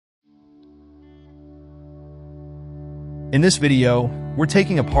In this video, we're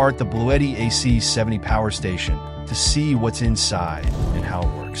taking apart the BLUETTI AC70 power station to see what's inside and how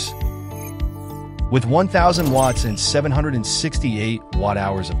it works. With 1,000 watts and 768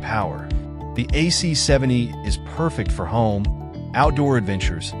 watt-hours of power, the AC70 is perfect for home, outdoor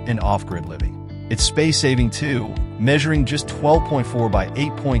adventures, and off-grid living. It's space-saving too, measuring just 12.4 by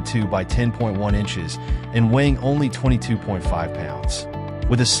 8.2 by 10.1 inches and weighing only 22.5 pounds.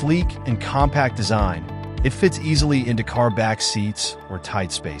 With a sleek and compact design, it fits easily into car back seats or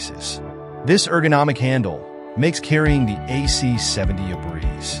tight spaces. This ergonomic handle makes carrying the AC70 a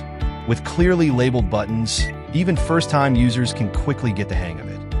breeze. With clearly labeled buttons, even first-time users can quickly get the hang of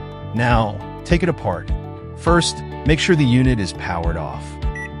it. Now, take it apart. First, make sure the unit is powered off.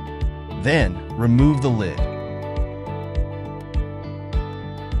 Then, remove the lid.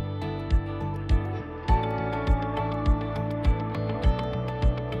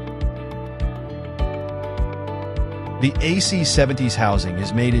 The AC70's housing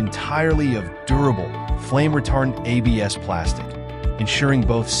is made entirely of durable, flame-retardant ABS plastic, ensuring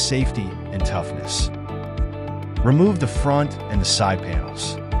both safety and toughness. Remove the front and the side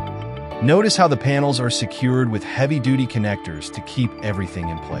panels. Notice how the panels are secured with heavy-duty connectors to keep everything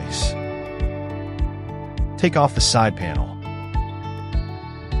in place. Take off the side panel.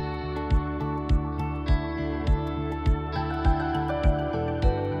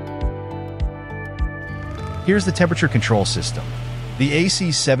 Here's the temperature control system. The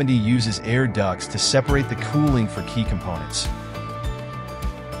AC70 uses air ducts to separate the cooling for key components.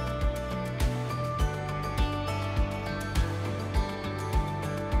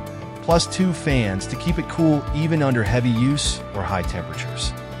 Plus 2 fans to keep it cool even under heavy use or high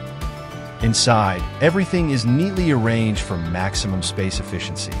temperatures. Inside, everything is neatly arranged for maximum space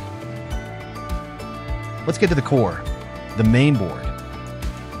efficiency. Let's get to the core, the main board.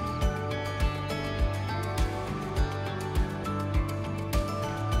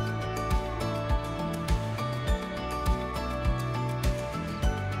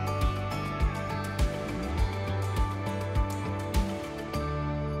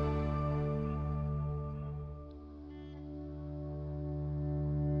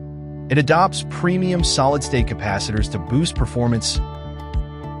 It adopts premium solid-state capacitors to boost performance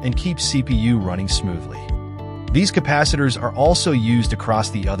and keep CPU running smoothly. These capacitors are also used across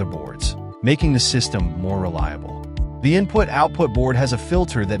the other boards, making the system more reliable. The input-output board has a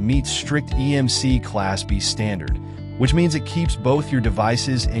filter that meets strict EMC Class B standard, which means it keeps both your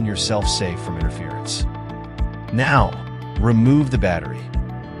devices and yourself safe from interference. Now, remove the battery.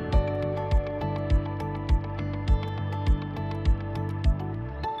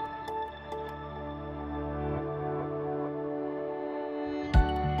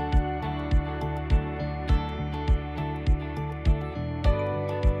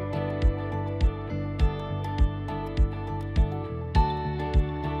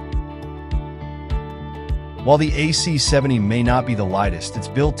 While the AC70 may not be the lightest, it's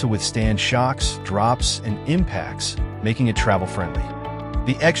built to withstand shocks, drops, and impacts, making it travel-friendly.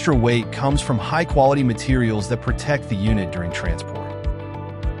 The extra weight comes from high-quality materials that protect the unit during transport.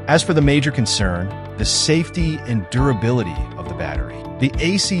 As for the major concern, the safety and durability of the battery. The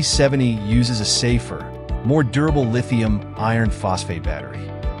AC70 uses a safer, more durable lithium iron phosphate battery.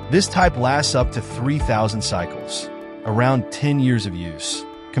 This type lasts up to 3,000 cycles, around 10 years of use,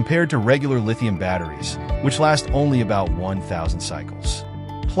 compared to regular lithium batteries, which last only about 1,000 cycles.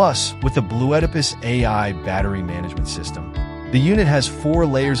 Plus, with the BLUETTI AI battery management system, the unit has 4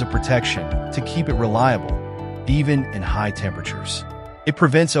 layers of protection to keep it reliable, even in high temperatures. It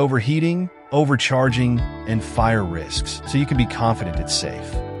prevents overheating, overcharging, and fire risks, so you can be confident it's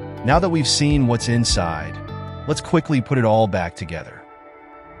safe. Now that we've seen what's inside, let's quickly put it all back together.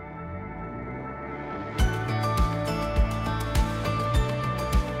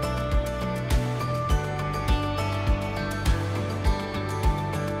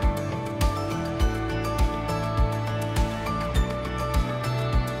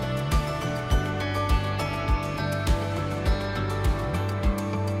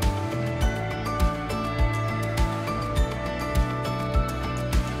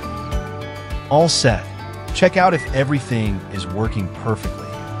 All set. Check out if everything is working perfectly.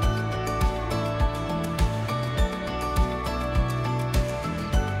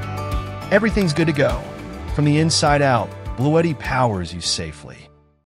 Everything's good to go. From the inside out, BLUETTI powers you safely.